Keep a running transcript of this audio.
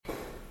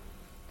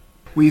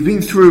We've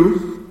been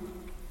through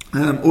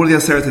all the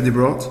Aseret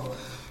Dibrot,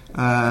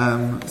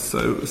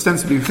 so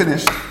ostensibly we've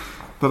finished,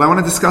 but I want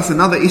to discuss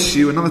another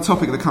issue, another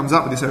topic that comes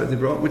up with the Aseret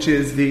Dibrot, which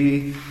is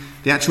the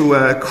actual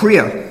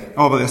Kriya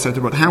of the Aseret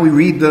Dibrot, how we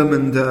read them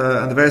and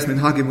the various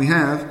minhagim we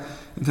have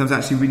in terms of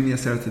actually reading the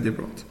Aseret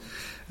Dibrot.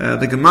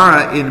 The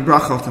Gemara in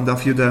Brachot and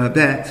Daf Yudah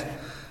Bet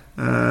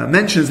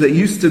mentions that it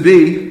used to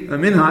be a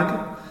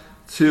minhag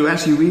to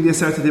actually read the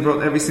Aseret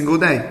Dibrot every single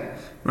day.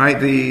 Right,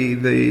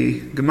 the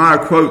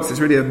Gemara quotes,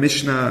 it's really a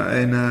Mishnah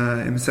in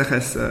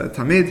Maseches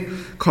Tamid.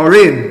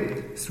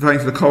 Korim, it's referring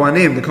to the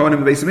Kohanim. The Kohanim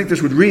of the Beis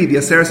Hamikdash would read the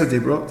Aseret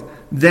Dibrot,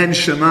 then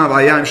Shema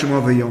Vayayim Shema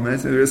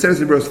V'Yomes. The Aseret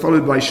Dibrot is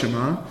followed by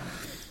Shema,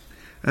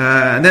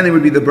 and then it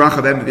would be the bracha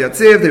of the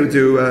Yatziv. They would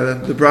do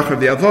the bracha of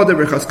the Avodah,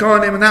 Brachas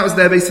Kohanim, and that was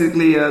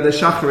basically the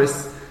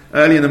Shacharis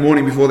early in the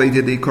morning before they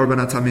did the Korban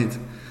HaTamid.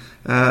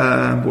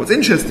 But what's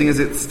interesting is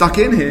it's stuck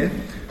in here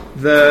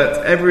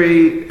that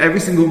every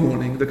single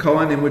morning the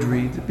Kohanim would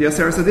read the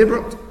Aseret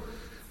Dibrot.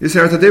 The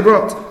Aseret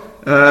Dibrot,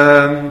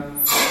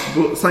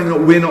 something that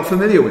we're not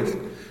familiar with.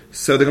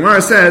 So the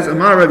Gemara says,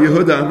 Amar Rav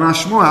Yehuda, Amar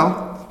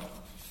Shmuel,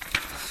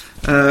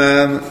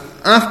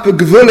 Af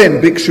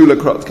begvulim bikshu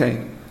lekrot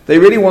kain. They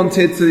really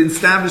wanted to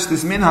establish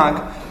this minhag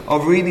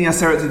of reading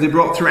Aseret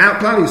Dibrot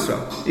throughout Klal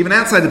Yisrael, even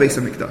outside the Beis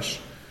Hamikdash.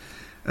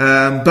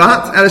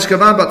 But Elish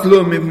Kavan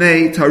batlum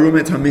mibnei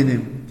tarumet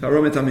haminim.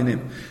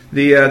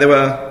 There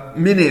were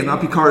minim,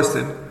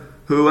 apikorasim,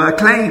 who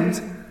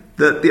claimed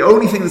that the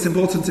only thing that's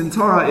important in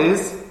Torah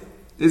is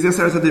the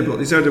Aseret Dibrot.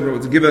 The Aseret Dibrot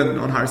was given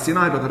on Har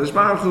Sinai by Kadosh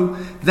Baruch Hu.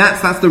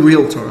 That's the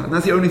real Torah, and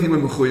that's the only thing we're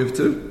mechuyev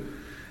to.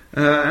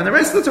 And the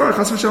rest of the Torah,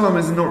 Chas v'Shalom,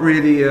 is not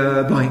really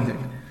binding.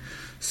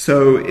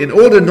 So, in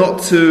order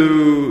not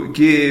to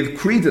give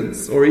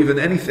credence or even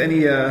any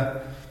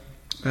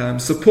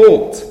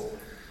support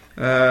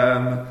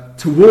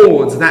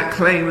towards that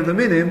claim of the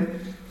minim,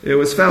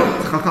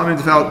 Chachamim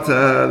felt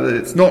that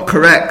it's not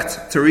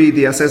correct to read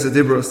the Aseret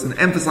Dibrot and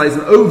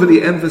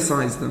overly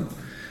emphasize them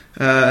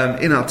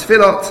in our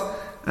tefillot,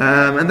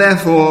 and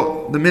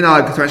therefore the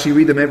minhag to actually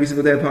read them every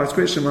single day of Paras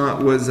Kriyas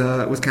Shema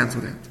was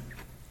cancelled out.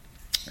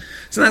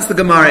 So that's the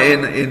Gemara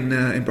in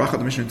Brachot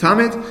the Mishnah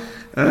Tamid.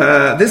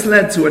 This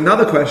led to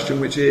another question,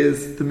 which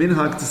is the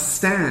minhag to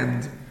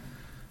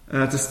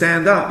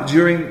stand up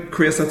during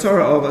Kriyas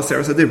HaTorah of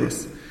Aseret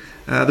Dibrot.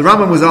 The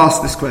Rambam was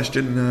asked this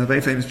question, a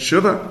very famous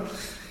tshuva.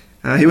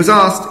 He was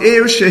asked,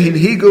 Ir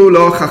shehinhigu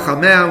lo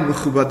chachamea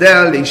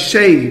mechubadea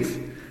leishev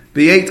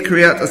b'yeit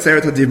kriyat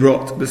Aseret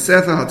Dibrot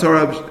b'sefer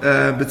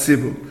HaTorah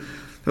b'tzibur.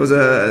 There was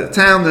a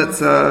town that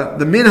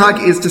the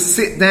minhag is to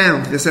sit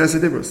down for the Aseret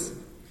Dibrot.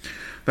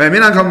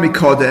 V'minhag ham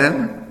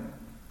mikodem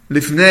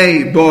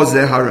lifnei bo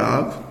ze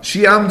harav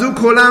shi'amdu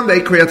kolam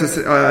b'yeit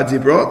kriyat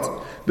Dibrot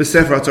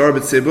b'sefer HaTorah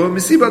b'tzibur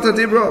misibat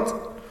HaDibrot.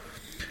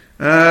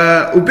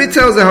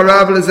 Ubitel ze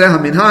harav leze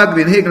haminhag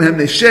v'inhig lehem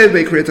leishev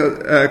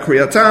b'yeit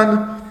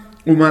kriyatan.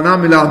 So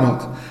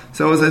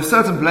it was a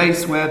certain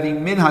place where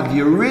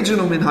the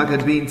original minhag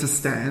had been to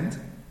stand.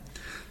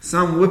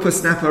 Some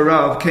whippersnapper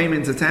Rav came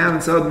into town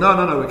and said, no,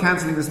 we're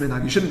cancelling this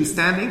minhag. You shouldn't be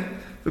standing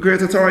for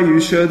Kriyat Torah, you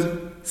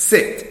should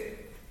sit.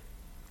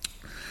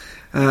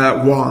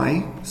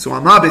 Why? So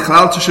Amar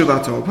Bichlal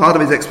Teshuvato, part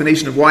of his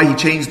explanation of why he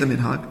changed the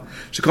minhag.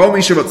 Shekol mi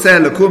sherotzeh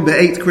lakum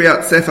be'eit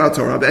Kriyat Sefer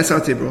Torah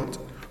be'esar Dibrot.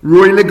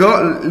 Rui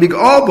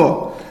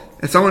lig'obo.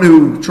 As someone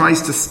who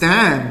tries to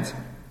stand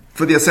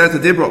for the Aseret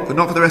Dibrot, but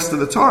not for the rest of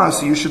the Torah,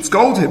 so you should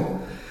scold him.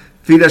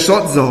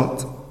 V'ilashot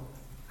zot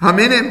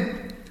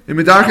haminim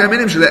imidarche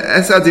haminim shel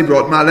Aseret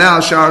Dibrot ma'aleh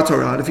al shar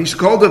Torah lefi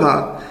shekol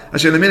davar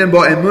asher leminim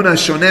bo emuna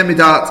shoneh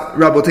midat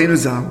rabotenu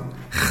zal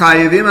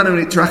chayivim anu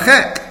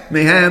nitrachek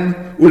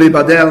mehem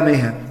ulibadel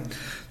mehem.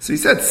 So he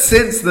said,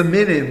 since the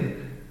minim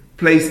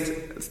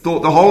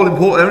thought the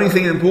only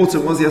thing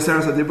important was the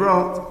Aseret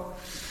Dibrot,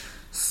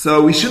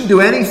 so we shouldn't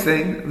do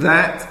anything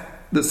that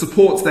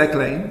supports their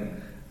claim.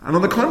 And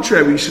on the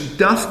contrary, we should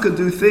dafka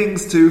do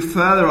things to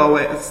further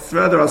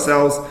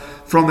ourselves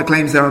from the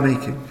claims they are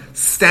making.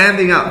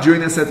 Standing up during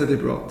the Aseret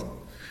Dibrot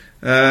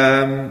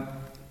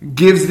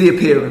gives the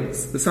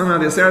appearance that somehow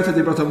the Aseret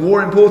Dibrot are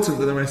more important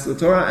than the rest of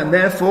the Torah, and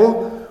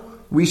therefore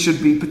we should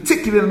be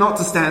particular not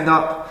to stand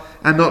up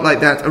and not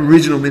like that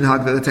original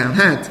minhag that the town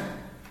had.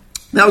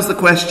 That was the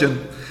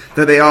question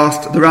that they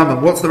asked the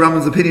Rambam. What's the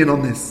Rambam's opinion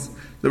on this?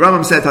 The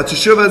Rambam said,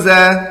 "Hateshuva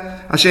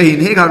zeh asher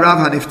hinhig harav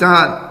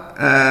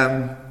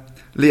haniftar."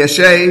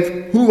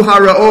 Liyashev hu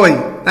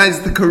haraoi. That is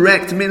the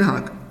correct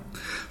minhag.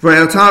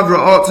 V'yotav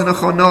ra'ot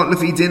nachonot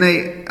lefi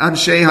dinei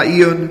anshei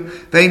ha'iyun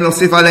ve'in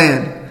losif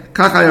alein.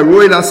 Kach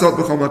hayarui lasot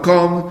b'chol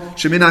makom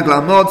sheminhag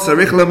la'amod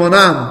tzarich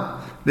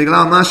lemonam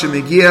b'glal ma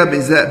shemigia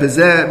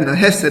b'zeh min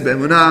ha'hefsed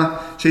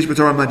be'emunah sheish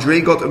b'torah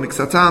madrigot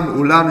u'miksatam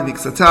u'lam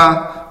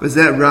u'miksata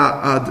v'zeh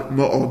ra'ad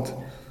mo'od.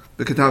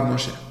 The Ketav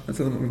Moshe. That's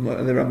how the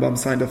Rambam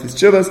signed off his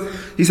tshuvas.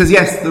 He says,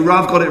 yes, the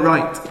Rav got it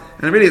right.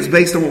 And really it's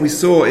based on what we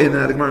saw in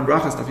the Gemara in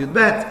Brachas Daf Yud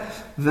Bet,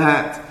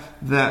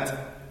 that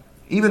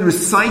even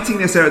reciting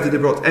the Aseret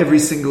Dibrot every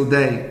single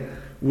day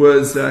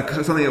was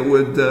something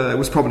that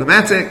was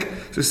problematic.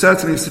 So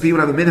certainly if people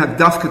have a minhag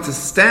dafka to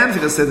stand for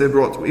the Seder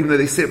Dibrot, even though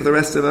they sit for the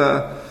rest of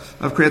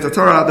Kriyat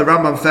Torah, the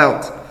Rambam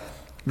felt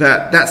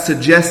that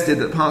suggested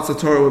that parts of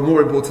Torah were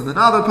more important than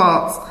other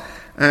parts,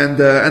 and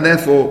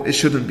therefore it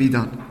shouldn't be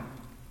done.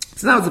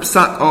 So that was the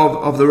psak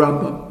of the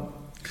Rambam.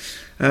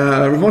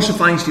 Rav Moshe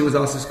Feinstein was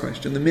asked this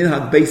question. The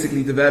minhag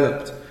basically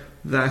developed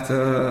that,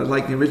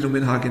 like the original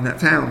minhag in that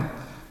town,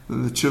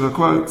 the Tshuva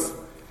quotes,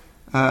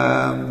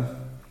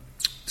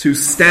 to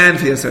stand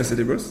for Yasser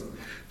Sedibros.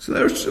 So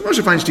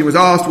Moshe Feinstein was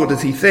asked, what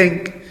does he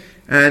think?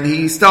 And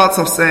he starts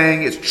off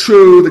saying, it's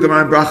true, the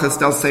Gemara and Brachas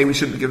does say we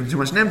shouldn't give him too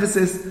much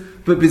emphasis,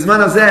 but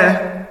Bizman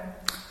Hazeh,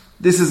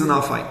 this isn't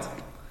our fight.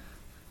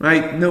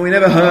 Right? No, we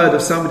never heard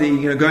of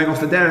somebody going off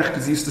the derech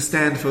because he used to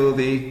stand for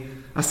the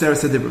Aseret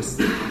Sedibros.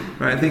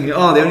 Right? And thinking, the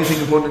only thing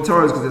important in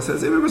Torah is because Aseret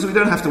Sedibros, so we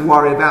don't have to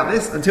worry about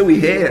this until we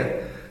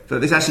hear that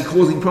this is actually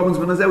causing problems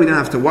with Nazeh, we don't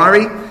have to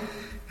worry.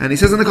 And he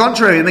says on the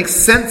contrary, it makes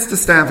sense to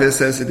stand for the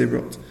Aseret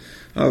Sedibros.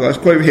 I'll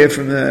quote here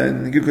from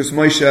the Gukos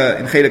Moshe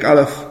in Chelek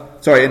Aleph,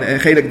 in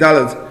Chelek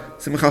Dalad,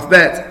 Simchaf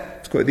Bet.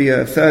 It's quite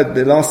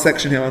the last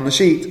section here on the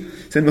sheet.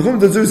 It says, Mechum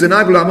dazu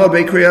zenagul amo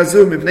beikri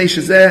azu, mivnei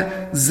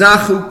shezeh,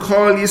 zachu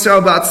kol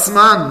Yisrael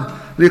ba'atzman,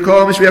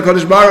 likol mishvi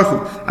HaKadosh Baruch Hu.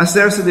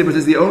 Aseret Sedibros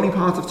is the only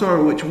part of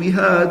Torah which we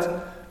heard,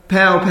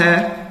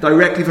 per,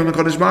 directly from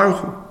HaKadosh Baruch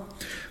Hu.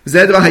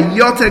 Zedra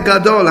hayoter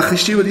gadol,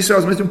 ha'cheshiv Yisrael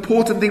is the most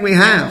important thing we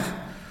have.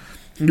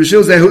 We had to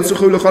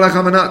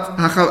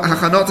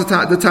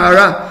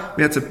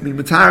be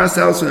matar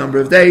ourselves for a number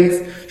of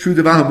days. True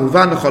devar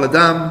hamuvan l'chol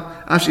adam.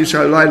 Afshe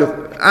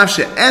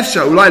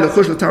efsha ulai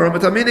l'chush l'tara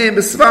mataminim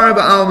b'svara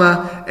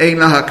ba'alma ein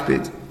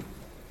lahakpid.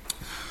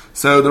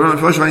 So the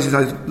Rosh Hashanah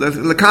says,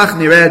 "Lekach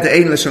nired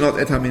ein l'shanot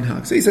et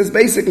haminhag." So he says,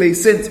 basically,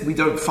 since we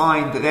don't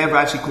find that they ever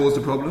actually caused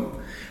a problem,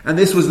 and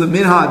this was the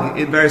minhag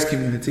in various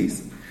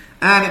communities,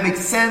 and it makes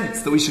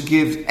sense that we should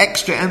give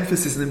extra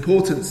emphasis and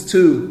importance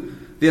to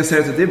the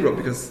Aseret Dibrot,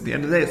 because at the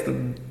end of the day, it's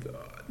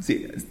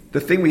the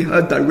thing we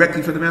heard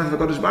directly from the mouth of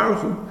HaKadosh Baruch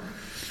Hu.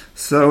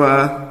 So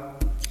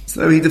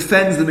he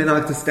defends the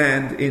minhag to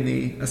stand in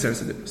the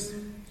Aseret Dibrot.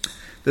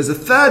 There's a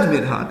third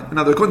minhag.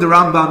 Now, according to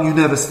Rambam, you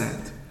never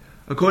stand.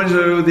 According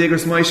to the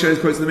Igros Moshe,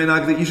 it quotes the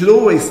minhag that you should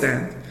always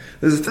stand.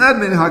 There's a third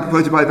minhag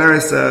quoted by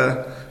various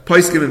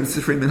poskim and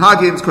Sifrei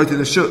Minhagim. It's quoted in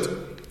the Shut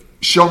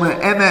Shomer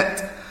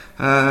Emet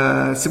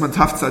Simon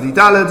Taf Tzadi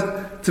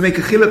Dalad, to make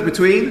a chiluk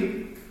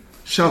between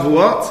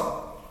Shavuot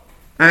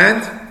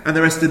and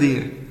the rest of the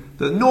year.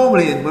 That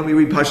normally, when we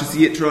read Parshas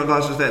Yitro and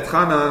Parshas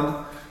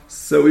Ve'etchanan,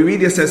 so we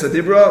read the Aseret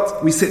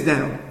Dibrot, we sit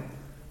down.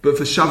 But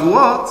for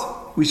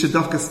Shavuot, we should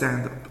dafka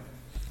stand up.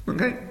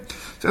 Okay?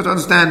 So you have to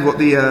understand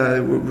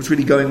what's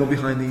really going on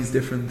behind these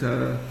different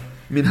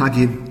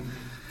minhagim.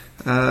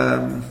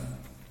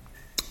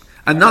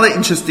 Another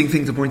interesting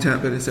thing to point out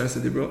about the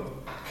Aseret Dibrot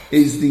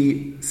is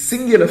the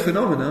singular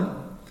phenomena.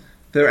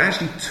 There are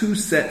actually two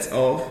sets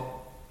of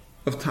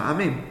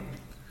ta'amim.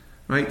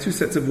 Right, two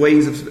sets of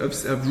ways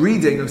of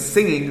reading, of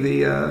singing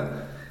the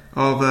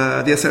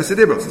Aseret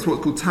Dibrot. It's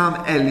what's called Tam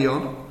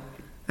Elyon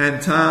and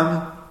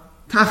Tam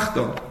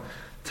Tachton.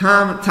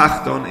 Tam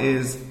Tachton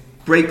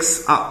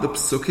breaks up the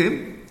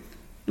psukim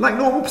like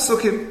normal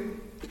psukim,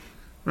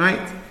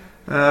 right?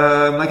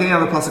 Like any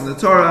other pasuk in the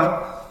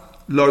Torah,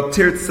 Lo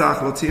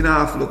Tirtzach, Lo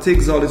Tinaf, Lo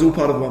Tigzol is all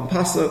part of one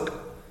pasuk,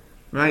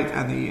 right?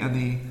 And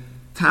the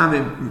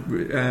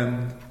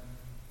Tamim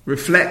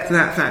reflect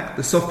that fact.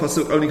 The soft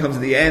pasuk only comes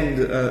at the end,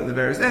 the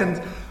various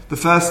end. The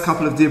first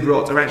couple of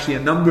dibrot are actually a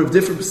number of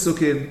different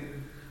pasukim,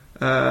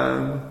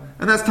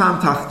 and that's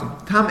Tam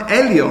Tachton. Tam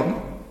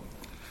Elyon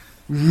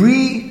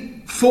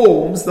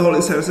reforms the whole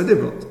Aseret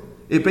Dibrot.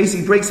 It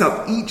basically breaks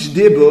up each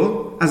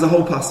dibur as a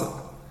whole pasuk.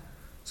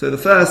 So the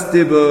first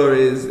dibur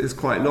is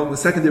quite long. The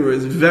second dibur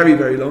is very,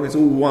 very long. It's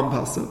all one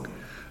pasuk.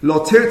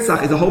 Lo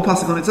Tirtzach is a whole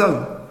pasuk on its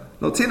own.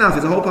 Lo Tinaf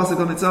is a whole pasuk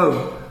on its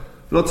own.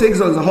 Lo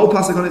Tigzol is a whole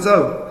pasuk on its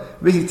own.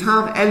 Basically,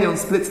 Tam Elyon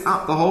splits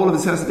up the whole of the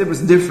Aseret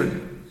Dibrot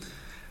differently.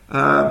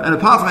 And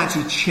apart from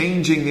actually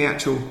changing the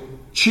actual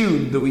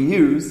tune that we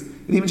use,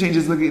 it even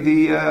changes the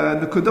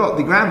Nukudot,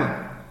 the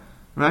grammar,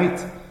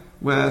 right?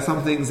 Where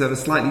some things have a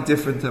slightly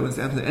different, when it's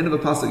at the end of a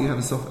pasuk, you have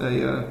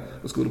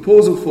what's called a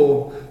pausal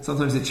form.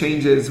 Sometimes it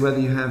changes whether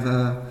you have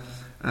a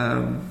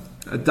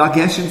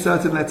dagesh in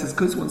certain letters,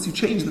 because once you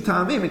change the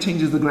ta'amim, it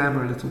changes the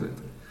grammar a little bit.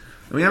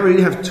 And we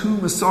really have two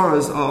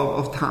masoras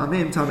of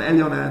ta'amim, Tam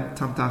Elyon and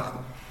Tam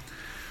Tachton.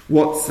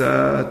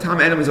 Tam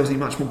Elyon is obviously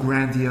much more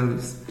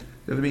grandiose.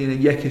 You ever been in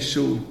a Yekish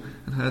shul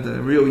and heard a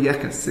real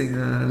Yekah sing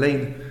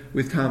Lane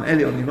with Tam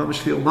Elyon? You must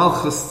feel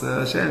Malchus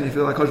Shem, you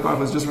feel like Kosh Baruch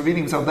was just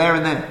revealing himself there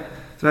and then.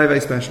 It's very,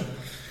 very special.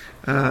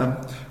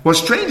 What's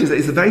strange is that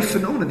it's a very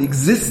phenomenon, the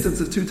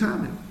existence of two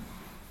Tamim.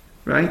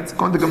 Right?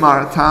 According to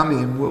Gemara,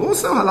 Tamim were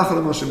also halacha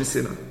l'Moshe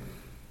Messina.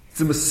 It's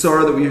a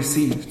Masorah that we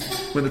received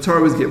when the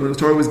Torah was given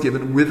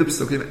with the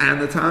Pesukim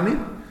and the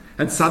Tamim,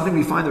 and suddenly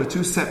we find there are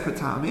two separate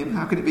Tamim.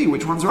 How could it be?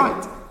 Which one's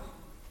right?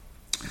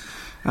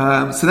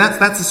 So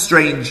that's a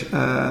strange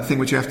thing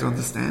which you have to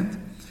understand.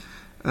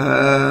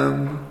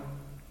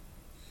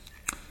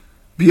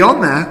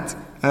 Beyond that,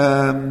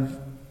 The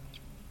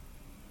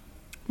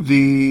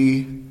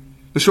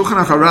Shulchan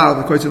Aruch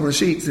Harav, quoted on the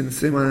sheets in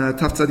Siman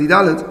Taf Tzadi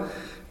Daled,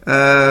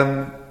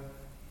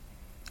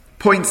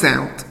 points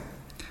out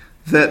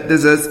that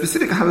there's a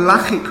specific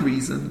halachic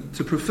reason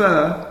to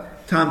prefer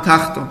Tam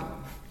Tachton.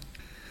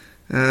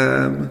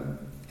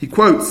 He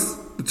quotes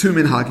the two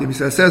minhagim. He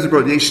says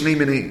about Yeshnei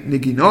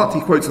Niginot.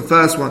 He quotes the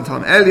first one,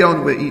 Tam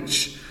Elyon, where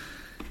each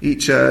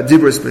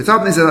dibra is split up.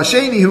 And he says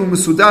Hasheni hu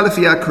Mesuda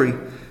lefi akri.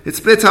 It's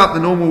split up the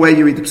normal way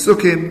you read the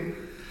psukim.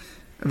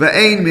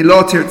 Ve'ein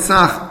milot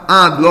tirtzach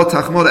ad lo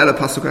tachmod ela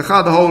pasuk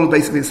echad. The whole,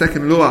 basically, the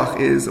second luach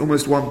is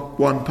almost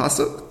one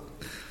pasuk.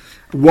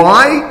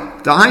 Why?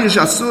 Dahayin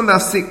shasur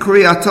lafsik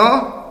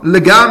kriyato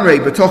legamrei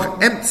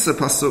betoch emtza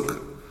pasuk.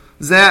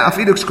 זה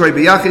אפילו כשקורא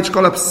ביחיד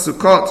שכל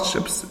הפסוקות,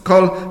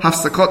 כל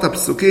הפסקות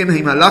הפסוקים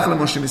הם הלך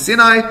למשה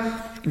מסיני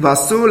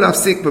ואסור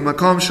להפסיק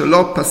במקום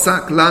שלא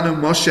פסק לנו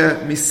משה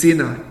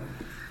מסיני.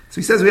 So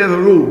he says we have a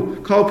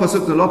rule. כל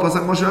פסוק זה לא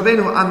פסק משה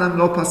רבנו, אנן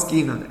לא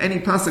פסקינן. Any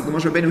pasuk that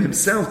Moshe Rabbeinu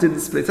himself didn't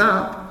split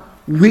up,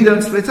 we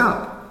don't split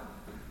up.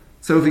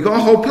 So if we got a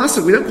whole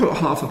pasuk, we don't quote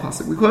half a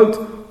pasuk. We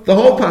quote the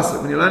whole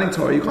pasuk. When you're learning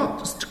Torah, you can't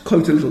just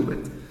quote a little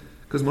bit.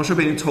 Because Moshe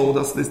Rabbeinu told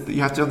us this, that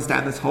you have to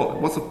understand this whole,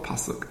 what's a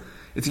pasuk?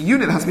 It's a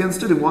unit that has to be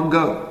understood in one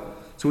go.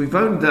 So we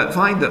find that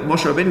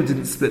Moshe Rabbeinu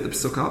didn't split the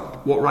pasuk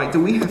up. What right do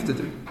we have to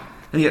do?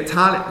 And yet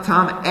Tam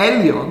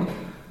Elyon,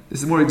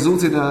 this is more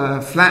exalted,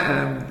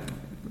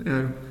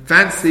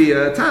 fancy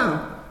Tam,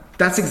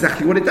 that's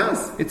exactly what it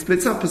does. It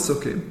splits up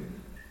pasukim,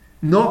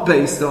 not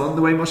based on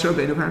the way Moshe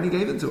Rabbeinu apparently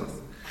gave it to us.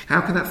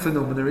 How can that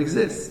phenomena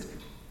exist?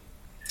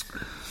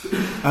 The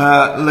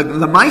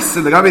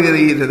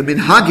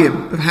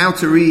minhagim of how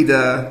to read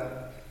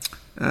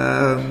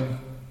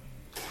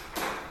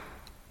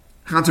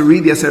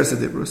the Aseret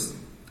Dibrus.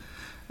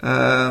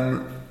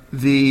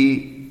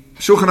 The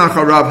Shulchan Aruch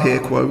Harav here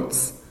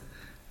quotes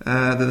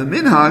that the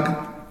minhag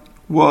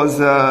was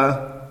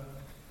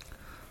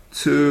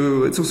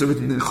it's also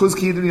written in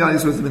Chuzki,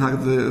 it's the minhag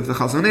of the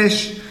Chazon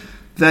Ish,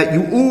 that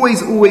you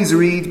always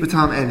read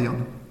B'Tam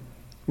Elyon.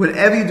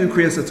 Whenever you do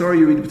Kriyas HaTorah,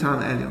 you read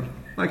B'Tam Elyon.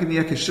 Like in the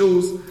Yekesh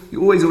Shuls,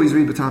 you always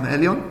read B'Tam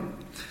Elyon.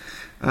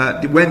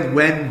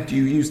 When do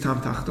you use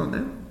Tam Tachton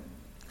then?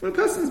 When a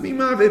person's being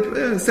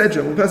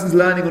Sedra, when a person's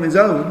learning on his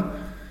own,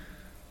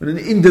 when an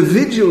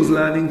individual's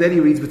learning, then he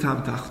reads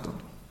B'Tam Tachton.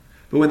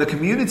 But when the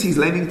community is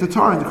learning the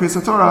Torah, in the Kriyas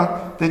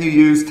HaTorah, then you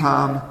use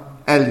Tam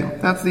Elyon.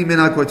 That's the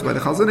minhag quoted by the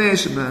Chazon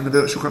Ish and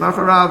the Shulchan Aruch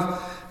Harav.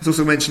 It's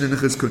also mentioned in the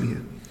Chizkun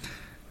here.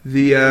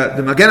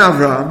 The Magen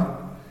Avraham,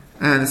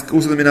 and it's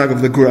also the minhag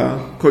of the Gra,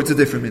 quotes a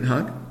different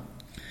minhag.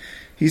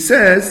 He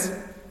says,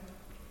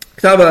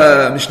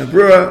 K'tav Mishnah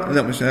Brura,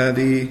 the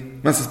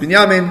Masas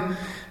Binyamin,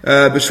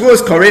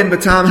 B'Shvuos Korin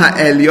B'Tam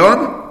HaElyon,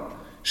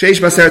 Sheish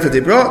B'Aseret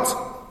HaDibrot,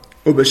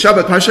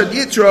 U'B'Shabbat Parshat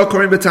Yitro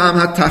Korin B'Tam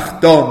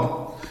HaTachton.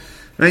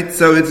 Right?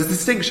 So it's a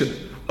distinction.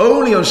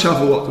 Only on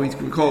Shavuot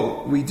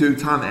we do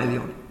Tam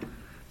Elyon.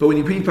 But when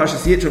you read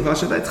Parshat Yitro,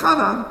 Parshat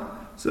Vayetchanan,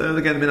 so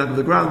again the minhag of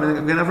the Gra, the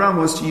minhag of Avram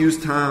was to use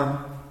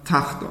Tam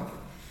Tachton.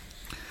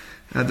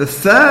 The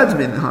third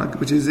minhag,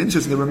 which is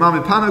interesting, the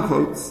Ramah Mipano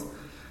quotes,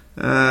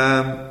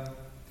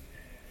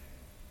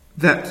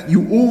 that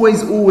you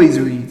always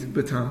read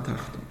B'Tam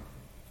Tachton.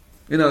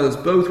 In other words,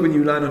 both when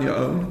you learn on your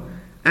own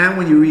and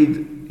when you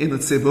read in the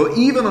Tzibur,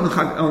 even on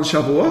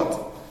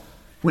Shavuot,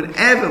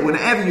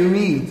 whenever you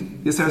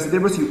read the Aseret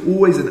Dibrus, you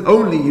always and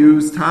only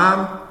use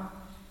Tam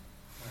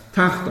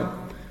Tachton.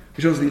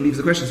 Which obviously leaves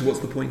the question, so what's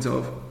the point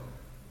of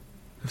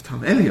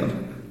Tam Elyon?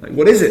 Like,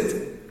 what is it?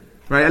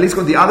 Right? At least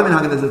on the other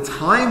minhag, there's a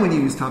time when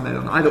you use Tam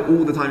Elyon, either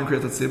all the time in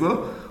Kriyat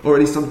HaTzibur, or at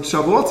least on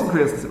Shavuot in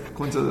Kriyat HaTzibur.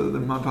 According to the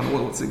Manpan,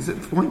 what's the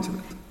point of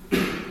it?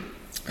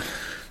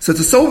 So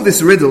to solve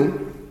this riddle,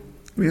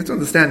 we have to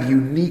understand the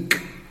unique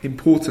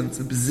importance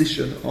and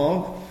position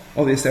of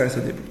the Aseret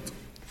Dibrut.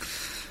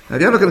 Now,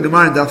 if you have a look at the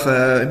Gemara in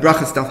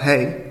Brachas Daf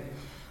Hey,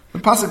 the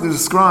pasuk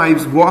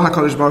describes what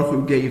HaKadosh Baruch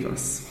Hu gave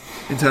us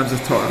in terms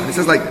of Torah. And it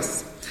says like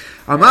this: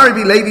 Amar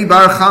Rabbi Levi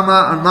bar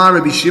Chama, Amar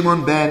Rabbi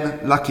Shimon ben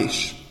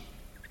Lakish.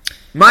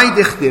 Mai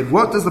dichtiv.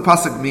 What does the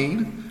pasuk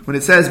mean when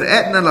it says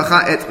Ve'etna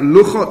lacha et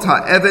luchot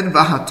ha'even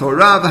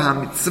v'haTorah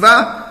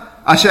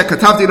v'hamitzvah asher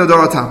katavti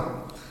l'dorotam?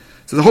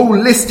 So the whole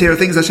list here of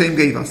things Hashem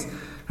gave us.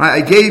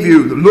 Right? I gave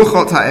you the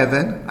luchot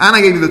ha'even, and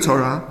I gave you the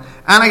Torah,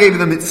 and I gave you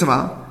the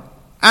mitzvah,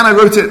 and I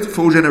wrote it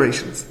for all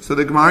generations. So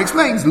the Gemara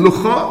explains,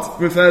 luchot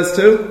refers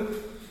to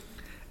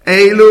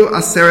Eilu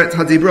Aseret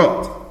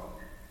Hadibrot.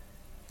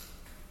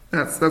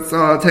 That's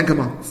our 10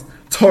 Commandments.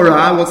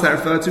 Torah, what's that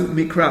refer to?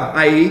 Mikra,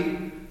 i.e.,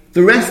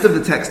 the rest of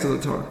the text of the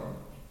Torah.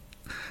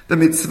 The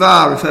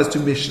mitzvah refers to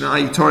Mishnah,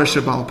 i.e., Torah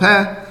Shebal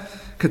Peh.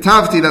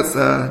 Katavti, that's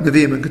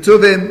Nevi'im and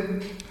Ketuvim.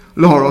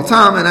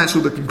 Lohorotam, and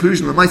actually the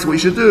conclusion of the Maisa, what you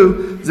should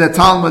do, Zeh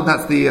Talmud,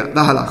 that's the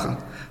halacha.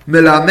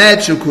 Melamed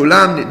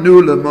Shukulam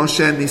Nitnu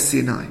LeMoshe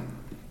Misinai.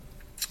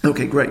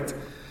 Okay, great.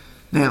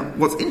 Now,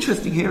 what's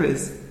interesting here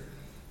is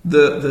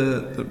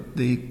the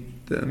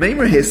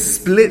Meimer here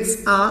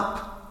splits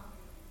up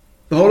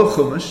the whole of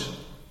Chumash,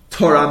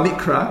 Torah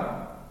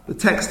Mikra, the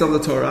text of the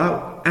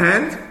Torah,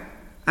 and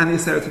the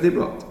Aseret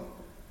Dibrot.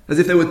 As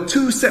if there were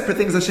two separate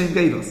things Hashem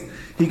gave us.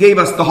 He gave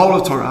us the whole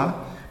of Torah,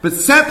 but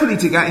separately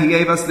to that, He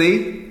gave us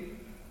the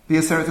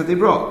Aseret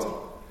HaDibrot.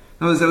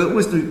 In other words, there were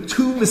almost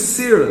two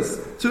Mesirot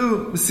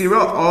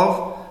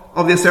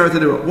of the Aseret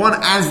HaDibrot. One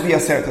as the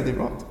Aseret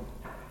HaDibrot.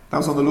 That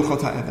was on the Luchot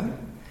HaEden.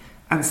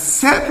 And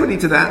separately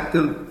to that, the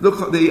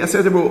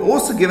Aseret HaDibrot were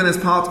also given as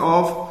part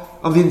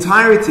of the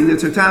entirety, the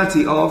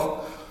totality of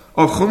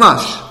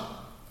Chumash.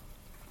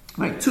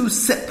 Right? Two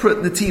separate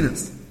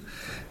Natinas.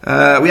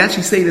 We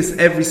actually say this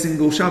every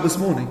single Shabbos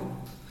morning.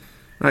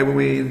 Right? When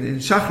we, in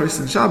Shachris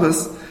and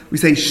Shabbos, we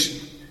say,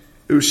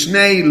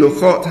 Ushnei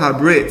Luchot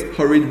HaBrit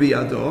Horid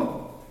Biyado.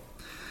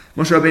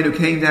 Moshe Rabbeinu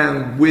came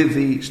down with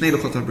the Shnei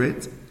Luchot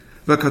HaBrit.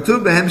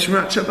 V'katuv behem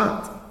Shmirat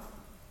Shabbat.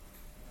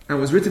 And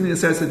it was written in the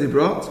Aseret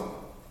HaDibrot,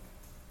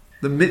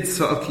 the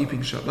mitzvah of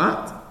keeping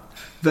Shabbat.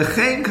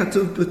 V'chein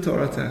katuv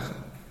b'Toratecha.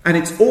 And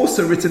it's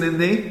also written in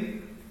the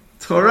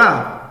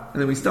Torah.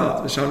 And then we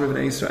start, V'shamru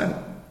b'nei Yisrael.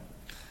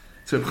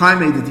 So Reb Chaim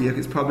made the diak.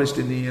 It's published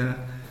in the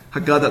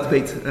Haggadat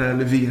Beit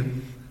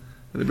Leviim,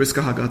 the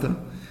Brisker Haggadah.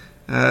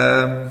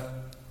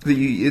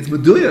 It's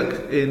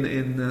Meduyak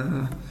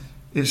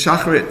in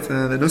Shacharit,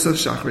 the Nusach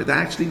Shacharit, that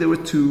actually there were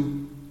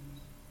two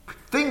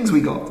things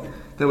we got.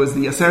 There was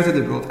the Aseret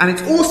HaDibrot, and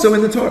it's also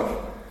in the Torah.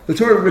 The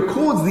Torah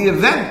records the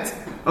event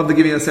of the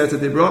giving of Aseret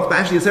HaDibrot, but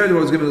actually the Aseret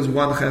HaDibrot was given as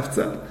one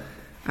chefza,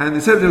 and the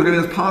Aseret HaDibrot was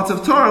given as part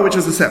of Torah, which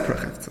was a separate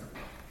chefza.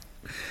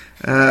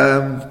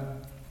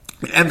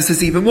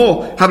 Emphasis even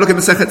more. Have a look at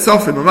Masechet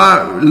Sofrim.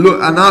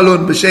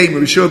 Analon b'shem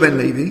Rishur ben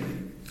Levi.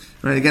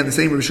 Right, again, the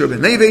same Rishur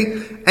ben Levi.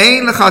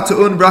 Ein lecha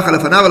tu'un bracha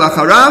lefanav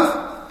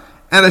l'acharav.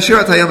 And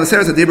Ashirat hayam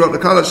Aseret HaDibrot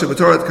l'kalat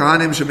shebatorat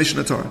kahanim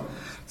shemishna Torah.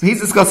 So he's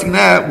discussing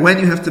there when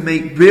you have to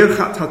make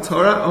Birchat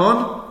HaTorah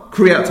on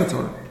Kriyat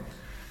HaTorah.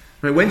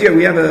 Right, when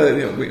we have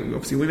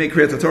obviously we make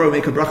Kriyat HaTorah, we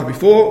make a bracha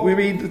before we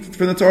read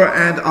from the Torah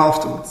and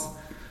afterwards.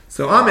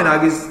 So our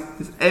minhag is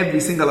every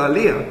single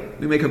aliyah,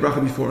 we make a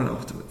bracha before and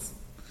afterwards.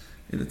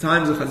 In the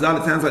times of Chazal,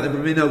 it sounds like the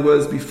Brahmina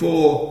was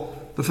before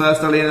the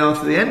first aliyah and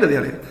after the end of the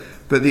aliyah.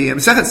 But the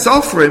Masechet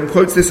Sofrim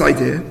quotes this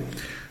idea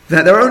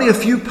that there are only a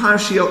few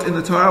parshiot in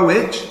the Torah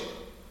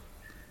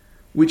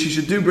which you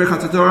should do Birchat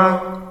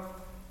HaTorah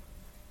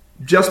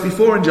just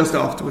before and just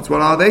afterwards.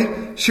 What are they?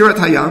 Shirat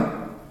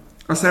Hayam,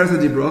 Aseret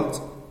HaDibrot,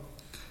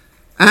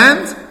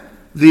 and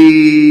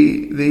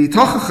the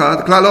Tochacha,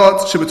 the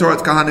Klalot, Shebatorat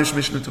Kahanim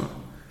Shemishna Torah.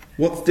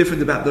 What's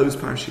different about those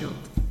parshiot?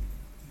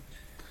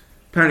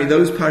 Apparently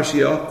those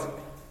parshiot,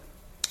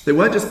 they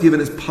weren't just given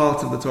as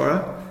part of the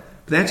Torah,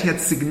 but they actually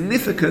had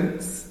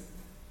significance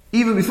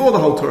even before the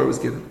whole Torah was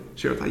given.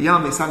 Shirat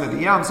Hayam, they sang at the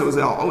Yam, so it was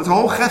a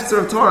whole chefzer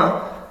of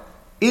Torah,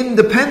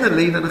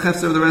 independently than the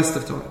chefzer of the rest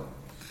of Torah.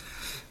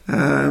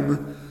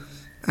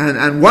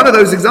 And one of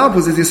those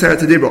examples is the Aseret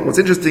HaDibrot. What's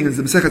interesting is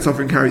the Masechet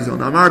Sofrim carries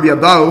on. Amar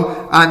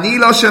Bi'abau, Ani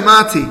lo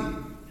shemati.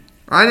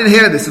 I didn't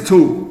hear this at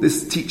all,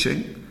 this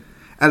teaching.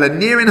 Ela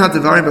nirin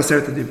ha'devarim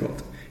b'Aseret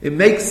HaDibrot. It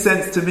makes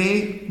sense to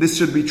me, this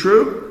should be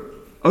true,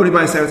 only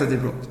by Aseret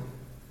HaDibrot.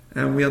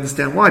 And we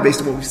understand why,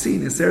 based on what we've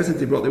seen. In Aseret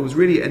HaDibrot, there was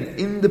really an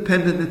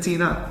independent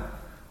natina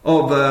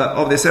of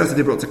the Aseret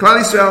HaDibrot to Klal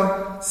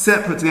Yisrael,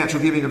 separate to the actual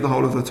giving of the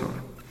whole of the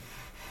Torah.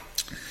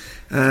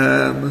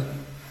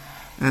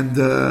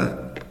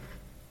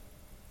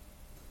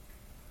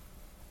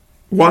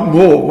 One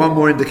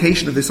more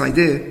indication of this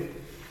idea.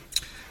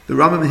 The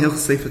Rambam in Hilchos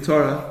Sefer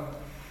Torah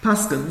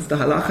paskins the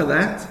halacha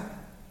that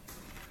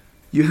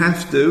you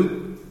have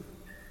to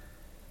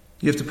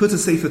put a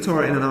Sefer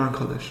Torah in an Aron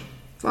Kodesh.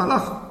 It's a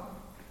halacha.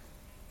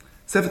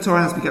 Sefer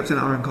Torah has to be kept in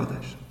an Aron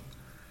Kodesh.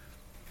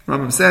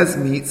 Rambam says,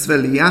 mitzvah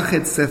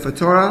liyached Sefer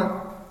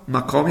Torah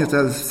makom. You have to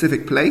have a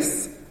specific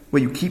place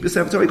where you keep your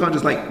Sefer Torah. You can't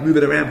just move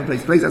it around from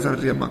place to place. That's how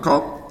to have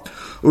makom.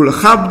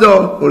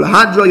 Ulachabdo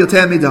ulahadro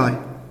yoter midai.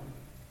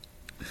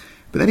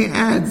 But then he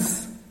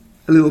adds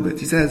a little bit.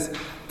 He says,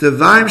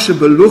 Devarim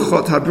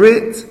shebeluchot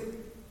habrit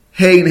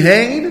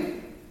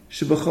hein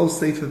shebechol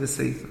sefer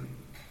v'sefer.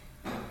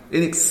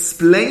 In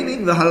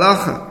explaining the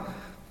halacha,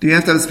 do you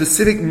have to have a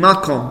specific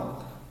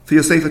makom for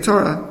your Sefer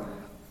Torah?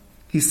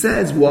 He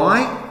says,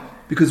 why?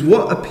 Because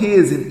what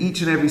appears in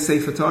each and every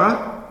Sefer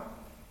Torah?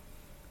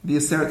 The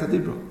Aseret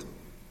HaDibrot.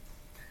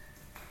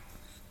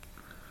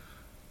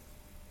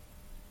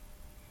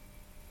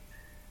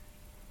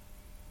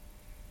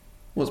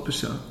 What's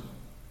Peshat?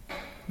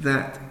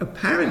 That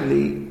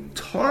apparently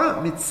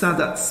Torah mitzad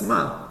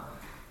atzma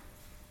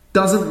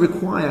doesn't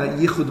require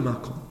yichud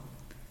makom.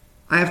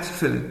 I have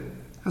tefillin.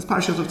 Has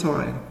parashat of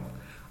Torah in.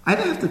 I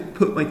don't have to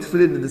put my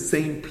tefillin in the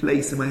same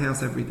place in my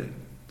house every day.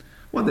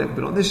 One day I can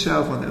put it on this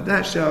shelf, one day on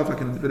that shelf, I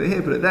can put it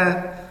here, put it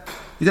there.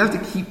 You don't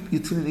have to keep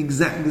your tefillin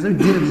exactly. There's no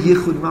din of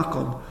yichud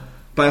makom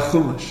by a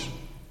chumash.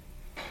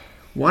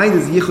 Why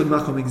does yichud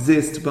makom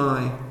exist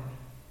by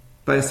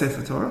a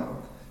Sefer Torah?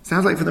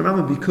 Sounds like for the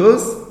Rambam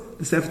because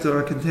the Sefer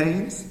Torah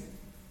contains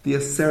the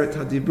Aseret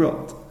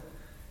HaDibrot.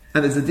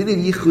 And there's a din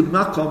in Yichud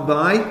Makom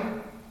by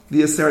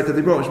the Aseret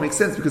HaDibrot, which makes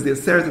sense because the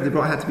Aseret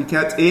HaDibrot had to be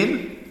kept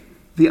in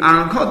the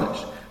Aron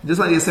Kodesh. And just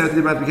like the Aseret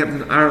HaDibrot had to be kept in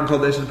the Aron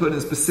Kodesh and put in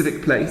a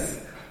specific place,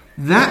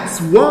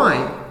 that's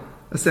why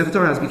a Sefer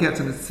Torah has to be kept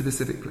in a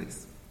specific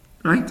place.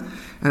 Right?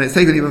 And it's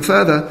taken even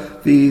further.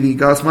 The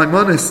Gas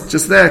Maimonides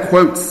just there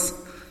quotes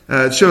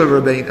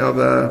Shuvah Rabbeinu of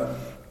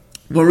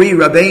Mori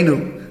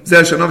Rabbeinu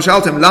Zer Shanav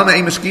Shaltem Lama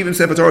Ein Meshkivim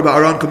Sefer Torah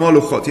Ba'aron Kamo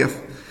Luchot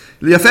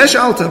Liyafe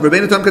Shaltem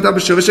Rabbeinu Tam Katav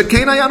B'Shuvah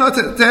Shekein Hayano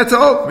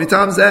Te'etol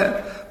Mitam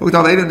Zeh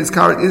V'Ktav Eilon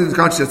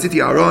Nizkar City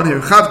Aaron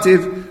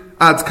Hirchavtiv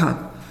Ad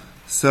Kan.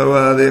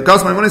 So the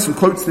Gas Maimonides who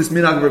quotes this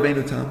minhag of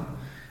Rabbeinu Tam,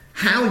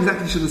 how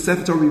exactly should the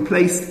Sefer Torah be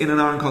placed in an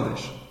Aron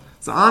Kodesh?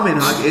 So our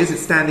minhag is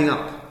it's standing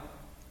up.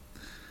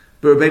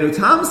 But Rabbeinu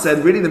Tam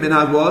said, really the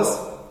minhag was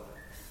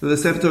that the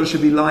Sefer Torah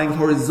should be lying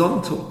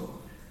horizontal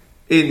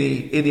in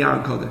the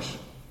Aron Kodesh.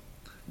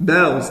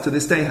 Bells to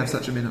this day have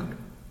such a minhag,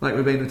 like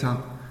Rabbeinu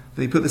Tam.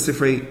 They put the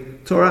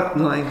Sifrei Torah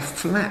lying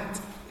flat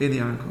in the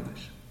Aron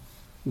Kodesh.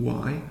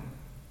 Why?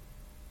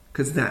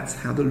 Because that's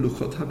how the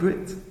Luchot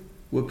HaBrit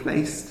were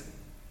placed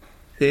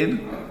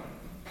inside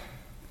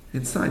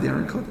the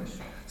Aron Kodesh.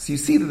 So you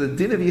see that the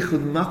din of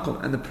Yichud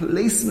Makom and the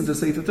placement of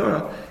Sefer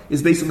Torah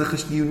is based on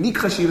the unique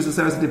chashivas of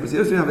Sefer Dibros.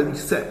 You don't have any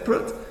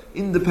separate,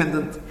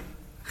 independent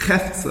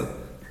chefza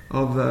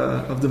of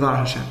Devar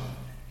Hashem.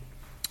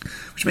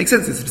 Which makes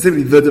sense. It's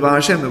specifically the Devar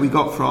Hashem that we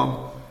got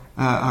from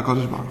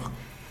HaKadosh Baruch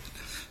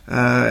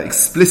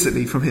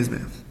explicitly from his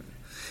mouth.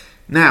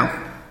 Now,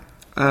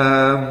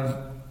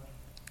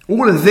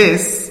 all of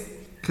this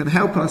can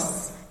help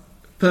us,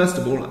 first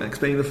of all,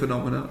 explain the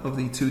phenomena of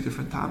the two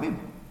different Ta'amim.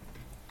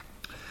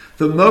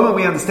 The moment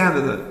we understand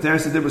that the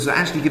Teres HaDibros are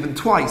actually given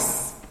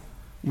twice,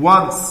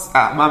 once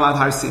at Mamad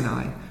Har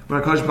Sinai,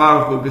 where HaKadosh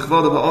Baruch Hu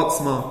B'chvodo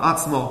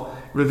Ba'atzmo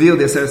revealed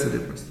the Teres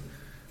HaDibros.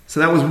 So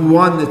that was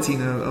one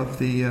netina of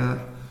the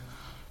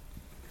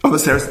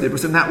Teres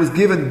HaDibros, and that was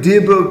given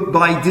dibur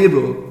by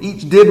dibur.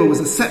 Each dibur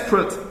was a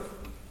separate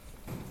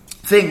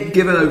thing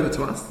given over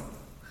to us.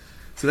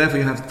 So therefore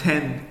you have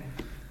 10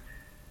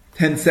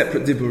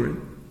 separate diburim.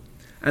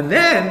 And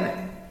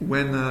then,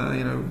 when,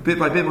 bit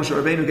by bit Moshe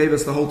Rabbeinu gave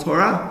us the whole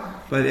Torah,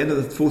 by the end of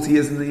the 40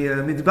 years in the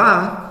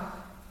Midbar,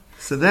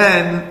 so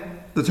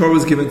then the Torah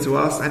was given to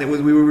us, and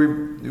we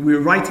were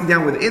writing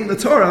down within the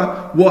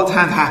Torah what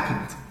had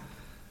happened.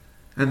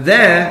 And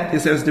there, the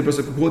Sefer Dibros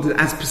are recorded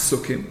as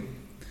Pesukim.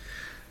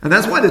 And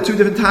that's why there are two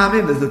different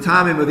Ta'amim. There's the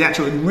Ta'amim of the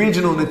actual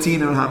original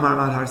Netina of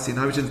Mamad Har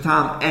Sinai, which is the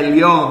Ta'am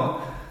Elyon,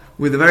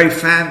 with a very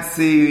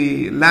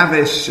fancy,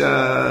 lavish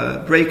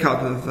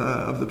breakup of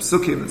the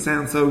Pesukim that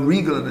sounds so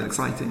regal and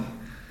exciting.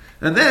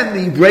 And then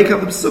the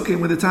breakup of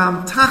Pesukim with the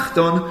Ta'am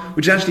Tachton,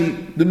 which is actually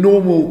the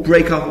normal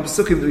breakup of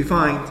Pesukim that we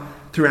find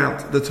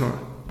throughout the Torah.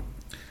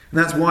 And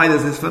that's why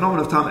there's this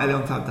phenomenon of Ta'am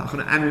Elyon, Ta'am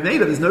Tachton. And we made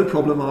it, there's no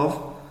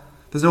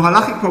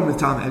halachic problem with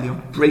Ta'am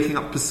Elyon, breaking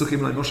up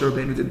Pesukim like Moshe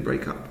Rabbeinu didn't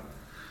break up.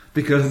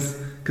 Because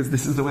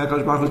this is the way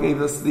HaKadosh Baruch Hu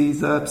gave us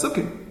these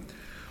Pesukim.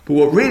 But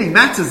what really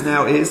matters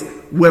now is,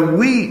 when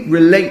we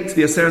relate to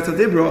the Aseret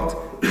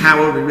HaDibrot,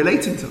 how are we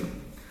relating to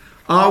them?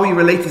 Are we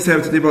relating to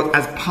Aseret HaDibrot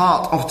as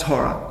part of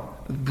Torah,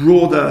 the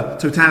broader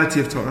totality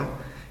of Torah?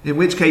 In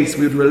which case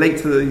we would relate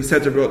to the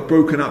Aseret HaDibrot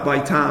broken up by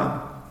Ta'am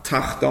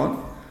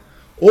Tachton.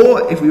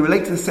 Or if we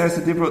relate to the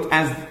Aseret HaDibrot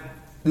as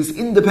this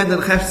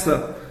independent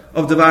chefsa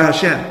of Devar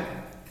Hashem,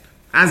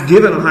 as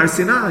given on Har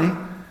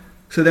Sinai,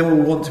 so then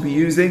we'll want to be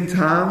using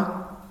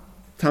Ta'am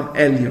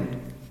Elyon.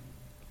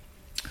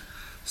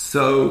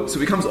 So it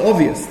becomes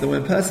obvious that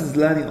when a person's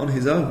learning on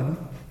his own,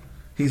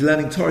 he's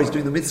learning Torah, he's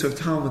doing the mitzvah of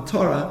Talmud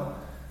Torah,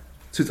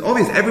 so it's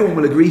obvious everyone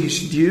will agree he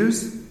should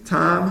use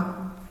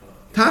Ta'am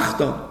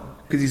Tachton,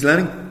 because he's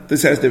learning the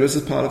Sefer Dibros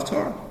as part of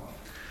Torah.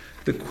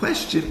 The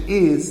question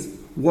is,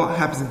 what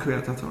happens in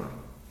Kriyat HaTorah?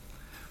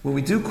 When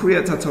we do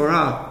Kriyat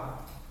HaTorah,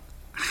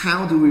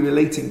 how do we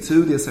relating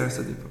to the Aseret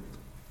HaDibrot?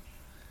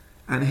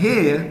 And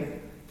here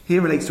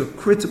relates to a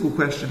critical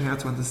question, how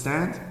to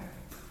understand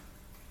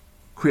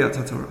Kriyat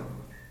HaTorah.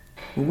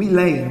 When we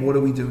lane, what are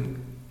we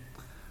doing?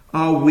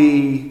 Are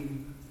we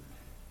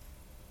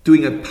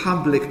doing a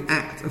public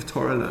act of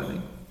Torah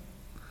learning?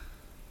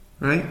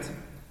 Right?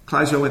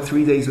 Klal Yisrael went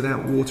 3 days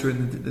without water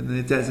in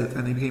the desert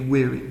and they became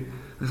weary.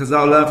 And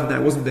Chazal learned from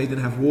that, it wasn't they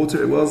didn't have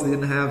water, it was they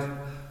didn't have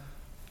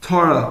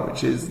Torah,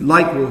 which is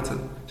like water,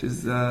 which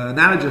is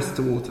analogous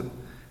to water.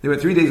 They went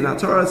 3 days without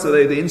Torah, so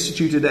they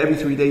instituted every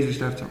 3 days we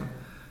should have Torah.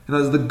 And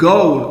as the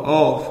goal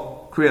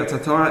of Kriyat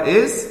HaTorah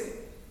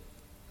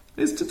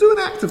is to do an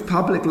act of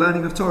public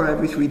learning of Torah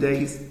every 3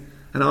 days.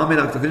 And our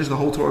minhag to finish the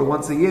whole Torah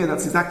once a year,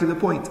 that's exactly the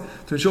point.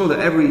 To ensure that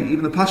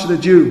even the Pasha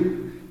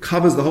Jew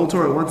covers the whole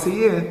Torah once a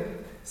year,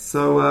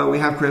 so we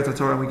have Kriyat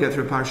HaTorah and we get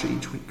through a parsha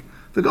each week.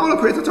 The goal of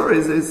Kriyat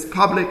HaTorah is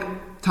public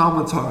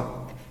Talmud Torah.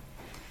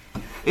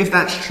 If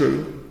that's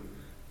true,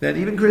 then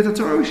even Kriyat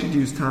HaTorah we should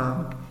use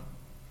Ta'am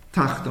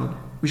Tachton.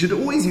 We should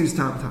always use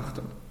Ta'am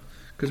Tachton,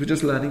 because we're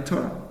just learning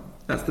Torah.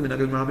 That's the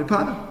minhag of Rabbi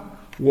Pana.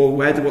 Well,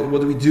 what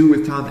do we do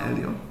with Ta'am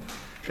Elyon?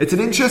 It's an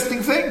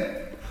interesting thing,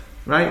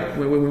 right?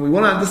 When we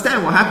want to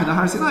understand what happened at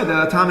Har Sinai,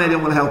 the Ta'am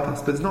Elyon will help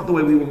us. But it's not the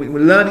way we're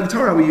learning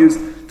Torah. We use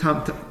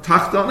Ta'am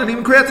Tachton, and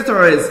even Kriyat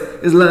Torah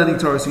is learning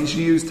Torah. So you should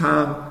use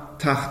Ta'am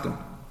Tachton.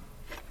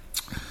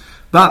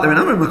 But there are a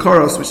number of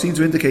Makoros which seem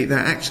to indicate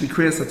that actually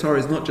Kriyat Torah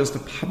is not just a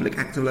public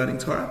act of learning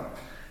Torah.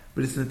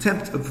 but it's an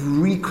attempt of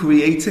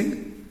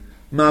recreating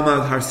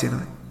Ma'amad Har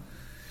Sinai.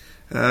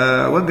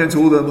 I won't go into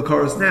all the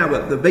Makoros now,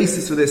 but the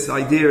basis for this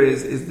idea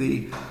is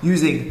the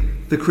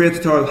using the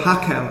Kriyat Torah of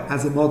Hakel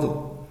as a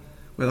model,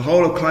 where the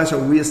whole of Klal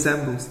Yisrael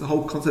reassembles, the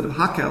whole concept of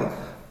Hakel.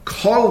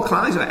 Kol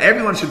Klal Yisrael,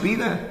 everyone should be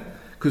there,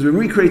 because we're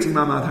recreating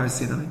Ma'amad Har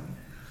Sinai.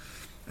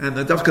 And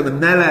the Dafka, the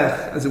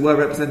Melech, as it were,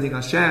 representing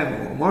Hashem,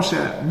 or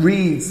Moshe,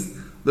 reads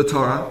the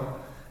Torah,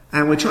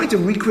 and we're trying to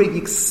recreate the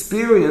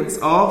experience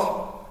of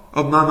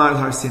Ma'amad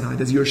Har Sinai.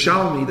 There's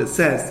Yerushalmi that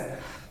says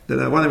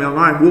that one of the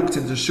Amarim walked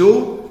into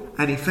Shul,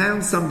 and he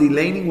found somebody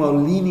leaning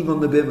on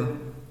the bimah.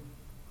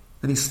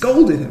 And he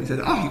scolded him. He said,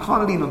 you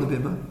can't lean on the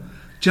bimah.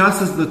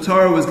 Just as the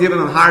Torah was given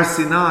on Har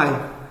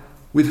Sinai,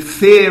 with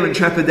fear and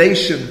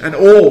trepidation and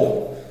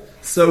awe,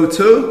 so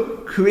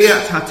too,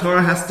 Kriyat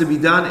HaTorah has to be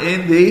done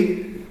in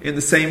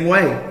the same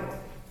way.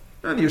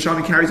 And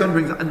Yerushalmi carries on,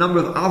 brings a number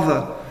of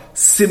other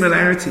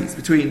similarities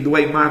between the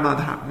way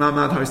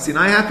Ma'amad Har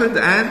Sinai happened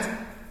and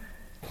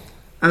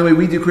the way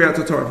we do Kriyat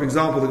HaTorah. For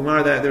example, the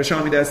Gemara there, the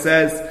Yerushalmi there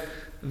says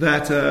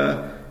that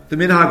the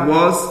minhag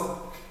was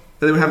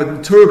that they would have a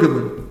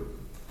Turgaman.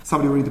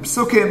 Somebody would read the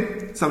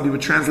Psukim, somebody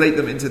would translate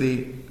them into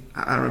the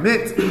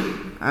Aramit,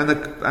 and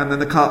then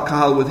the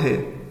Kahal would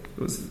hear.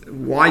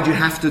 Why do you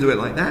have to do it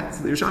like that?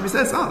 So the Yerushalmi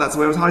says, that's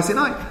where it was Har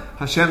Sinai.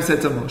 Hashem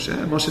said to Moshe,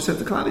 and Moshe said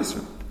to Klal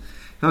Yisrael.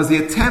 Now, the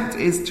attempt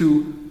is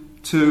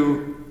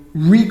to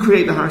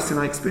recreate the Har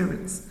Sinai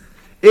experience.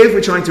 If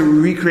we're trying to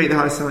recreate the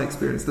Har Sinai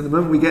experience, then the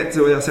moment we get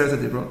to Aseret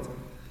HaDibrot,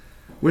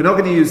 we're not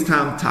going to use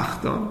Tam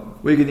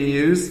Tachton, we're going to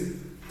use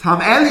Tam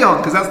Elyon,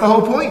 because that's the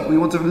whole point. We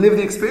want to live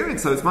the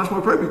experience, so it's much more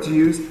appropriate to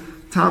use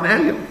Tam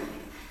Elyon.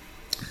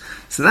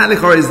 So that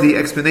Lichor is the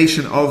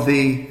explanation of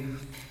the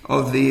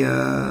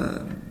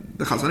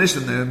Chazon Ish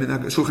and the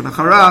Shulchan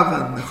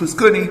Acharav and the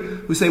Chuzkuni,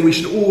 who say we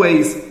should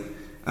always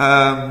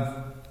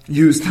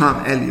use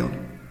Tam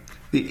Elyon.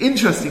 The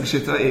interesting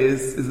shitta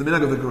is the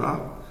minhag of the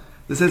Gra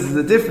that says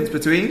there's a difference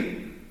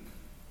between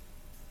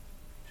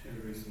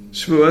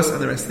Shavuos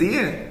and the rest of the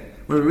year.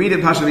 When we read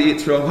in Pasha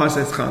V'Yitro and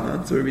Pasha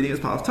Chanan, so we're reading as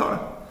part of Torah.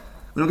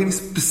 We're not giving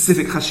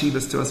specific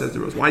chashivas to Aseret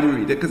HaDibrot. Why do we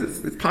read it? Because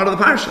it's part of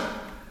the parasha.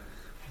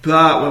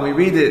 But when we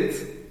read it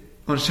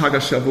on Shag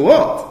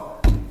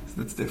HaShavuot,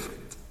 that's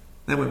different.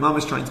 Then when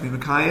Mamash trying to be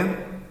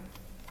Mekayim,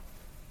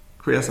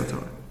 Kriyas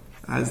HaTorah,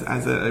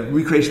 as a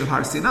recreation of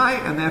Har Sinai,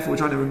 and therefore we're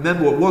trying to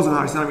remember what was in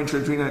Har Sinai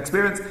during that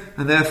experience,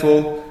 and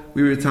therefore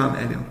we return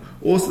Elyon.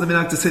 Also the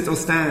minhag to sit or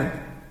stand.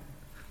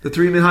 The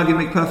three minhagim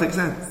make perfect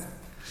sense.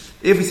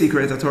 If we see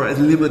Kriyas HaTorah as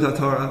Limud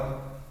HaTorah,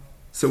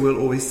 so we'll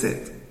always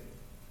sit.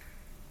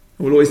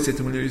 We'll always sit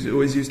and we'll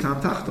always use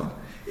Tam Tachton.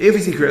 If we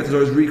see Kriyat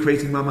HaTorah as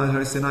recreating Ma'amad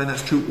Har Sinai,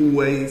 that's true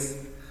always.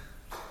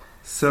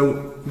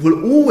 So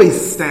we'll always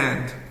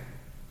stand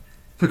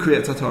for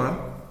Kriyat HaTorah,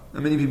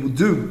 and many people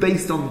do,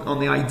 based on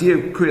the idea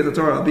of Kriyat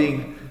HaTorah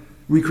being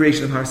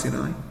recreation of Har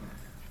Sinai.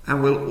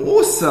 And we'll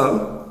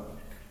also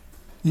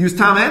use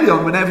Tam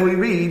Elyon whenever we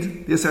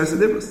read the Aseret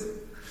HaDibrot.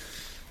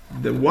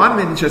 The one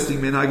interesting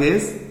minhag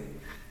is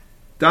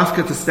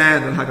Dafka to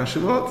stand on Hag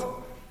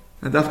HaShavuot,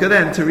 and Dafka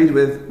then to read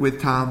with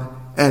Tam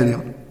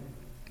Elyon.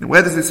 Now,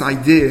 where does this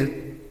idea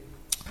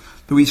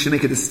that we should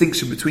make a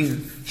distinction between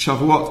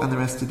Shavuot and the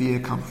rest of the year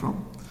come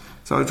from?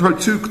 So I'll try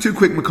two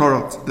quick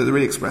makorot that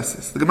really express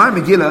this. The Gemara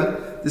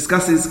Megillah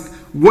discusses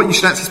what you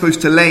should actually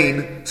supposed to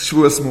lane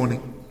Shavuos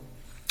morning.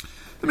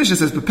 The Mishnah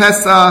says,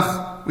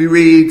 B'Pesach we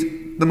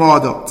read the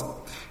Moadot,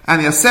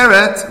 and the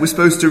Aseret we're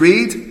supposed to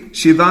read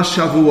Shiva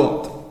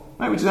Shavuot,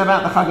 right, which is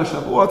about the Chag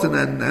HaShavuot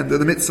and the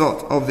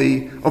mitzvot of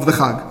the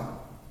Chag.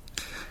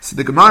 So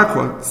the Gemara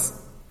quotes,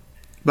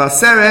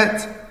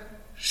 B'Aseret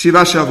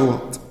Shiva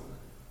Shavuot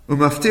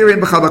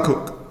Umaftirim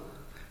B'Chabakuk.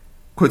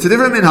 Quotes a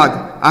different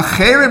minhag.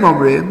 Acherim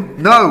omrim,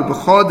 no,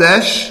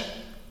 B'Chodesh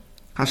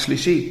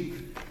Hashlishi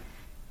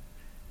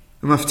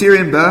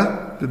Umaftirim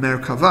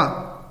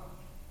B'Merkava.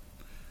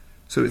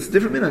 So it's a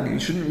different minhag. You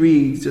shouldn't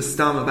read just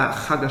stam about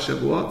Chag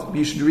HaShavuot, but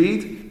you should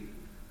read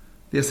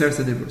the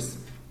Aseret HaDibrot.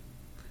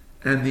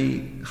 And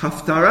the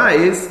Haftara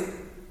is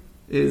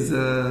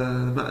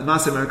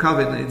Maaseh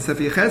Merkava in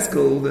Sefer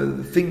Yechezkel,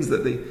 the things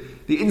that the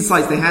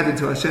insights they had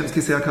into Hashem's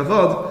Kisei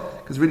HaKavod,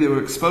 because really they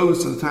were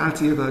exposed to the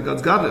totality of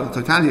God's godless,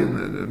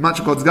 much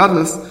of God's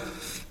godless,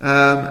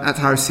 at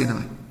Har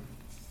Sinai.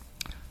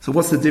 So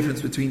what's the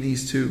difference between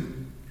these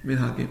two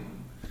minhagim?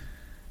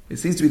 It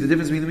seems to be the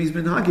difference between these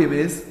minhagim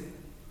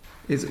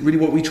is really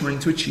what we're trying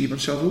to achieve on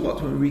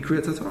Shavuot when we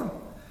recreate the Torah.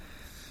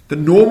 The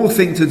normal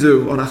thing to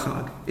do on a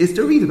Chag is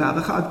to read about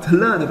the Chag, to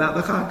learn about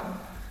the Chag.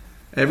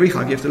 Every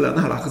Chag you have to learn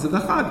the halachas of the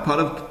Chag. Part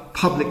of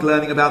public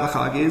learning about the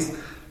Chag is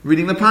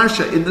reading the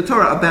parsha in the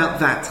Torah about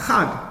that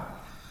Chag.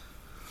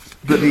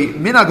 But the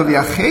minhag of the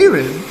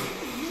Acherim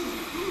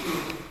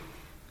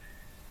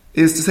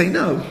is to say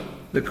no.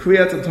 The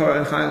Kriyat and Torah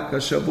and Chag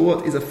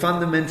HaShavuot is a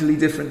fundamentally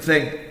different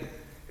thing.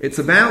 It's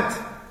about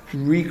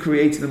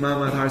recreating the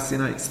Ma'amad Har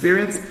Sinai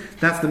experience.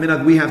 That's the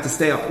minhag we have to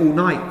stay up all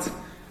night.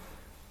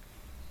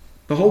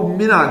 The whole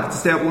minhag to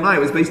stay up all night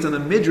was based on a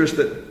midrash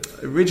that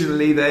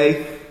originally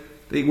they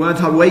They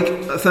weren't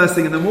awake first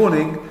thing in the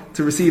morning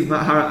to receive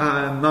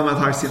Ma'amad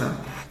Har Sinai.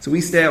 So we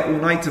stay up all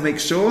night to make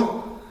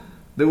sure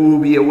that we will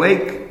be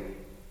awake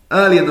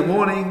early in the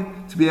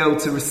morning to be able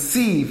to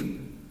receive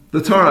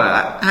the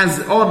Torah as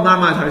on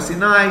Ma'amad Har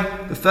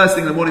Sinai. The first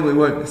thing in the morning we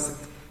won't miss it.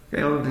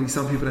 Okay, obviously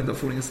some people end up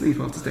falling asleep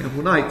after staying up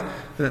all night.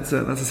 That's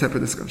a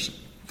separate discussion.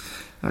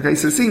 Okay,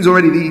 so it seems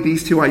already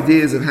these two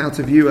ideas of how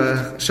to view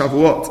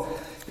Shavuot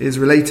is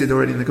related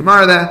already in the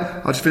Gemara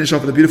there. I'll just finish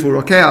off with a beautiful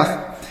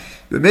Rokeach.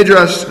 The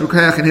Midrash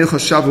Rokeach in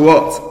Hilchos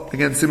Shavuot.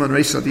 Again, Simon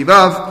Reish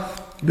Sadivav.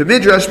 The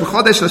Midrash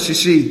B'chodesh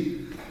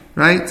HaShishi.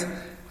 Right?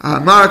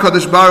 Amar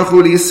HaKadosh Baruch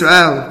Hu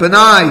Yisrael.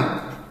 Benai,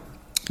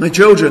 my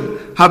children,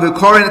 have a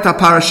Koren et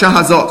HaParashah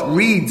Hazot.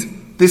 Read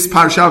this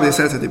parashah of the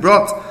Aseret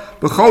HaDibrot.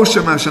 B'chol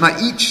Shema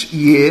Shana, each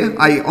year,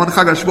 on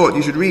Chag HaShavuot,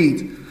 you should read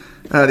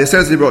the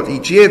Aseret HaDibrot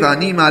each year.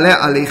 V'ani maleh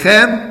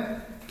aleichem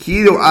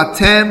kilu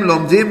atem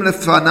lomdim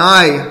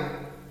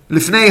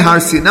lifnei Har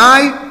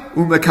Sinai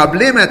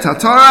u'mekablim et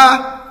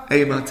HaTorah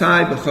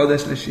eimatai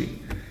b'chodesh Lishi.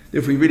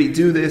 If we really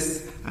do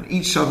this, and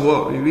each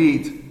Shavuot we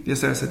read the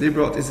Aseret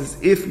HaDibrot, is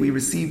as if we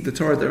receive the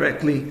Torah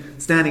directly,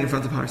 standing in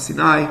front of Har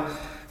Sinai. And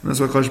that's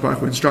what Kodesh Baruch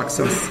Hu instructs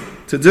us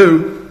to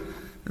do.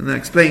 And that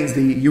explains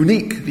the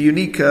unique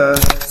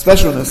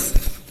specialness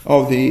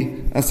of the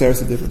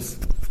Aseret HaDibrot.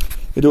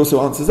 It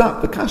also answers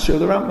up the kasha of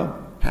the Rambam.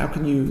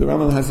 The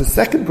Rambam has a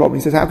second problem.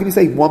 He says, how can you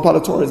say one part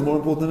of Torah is more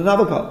important than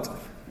another part?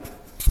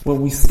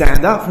 When we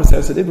stand up for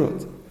Aseret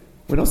HaDibrot,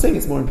 we're not saying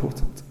it's more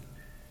important.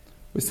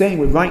 We're saying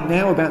we're right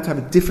now about to have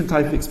a different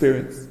type of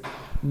experience.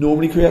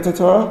 Normally Kriyat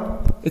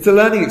Torah, it's a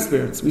learning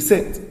experience. We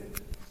sit.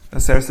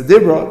 Aseret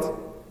HaDibrot,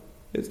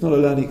 it's not a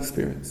learning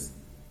experience.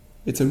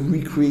 It's a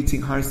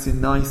recreating Har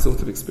Sinai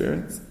sort of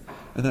experience,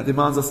 and that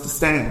demands us to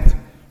stand.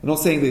 We're not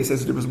saying that the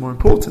Aseret HaDibrot is more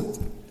important,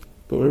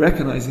 but we're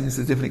recognizing it's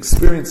a different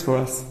experience for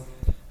us,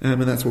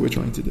 and that's what we're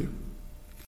trying to do.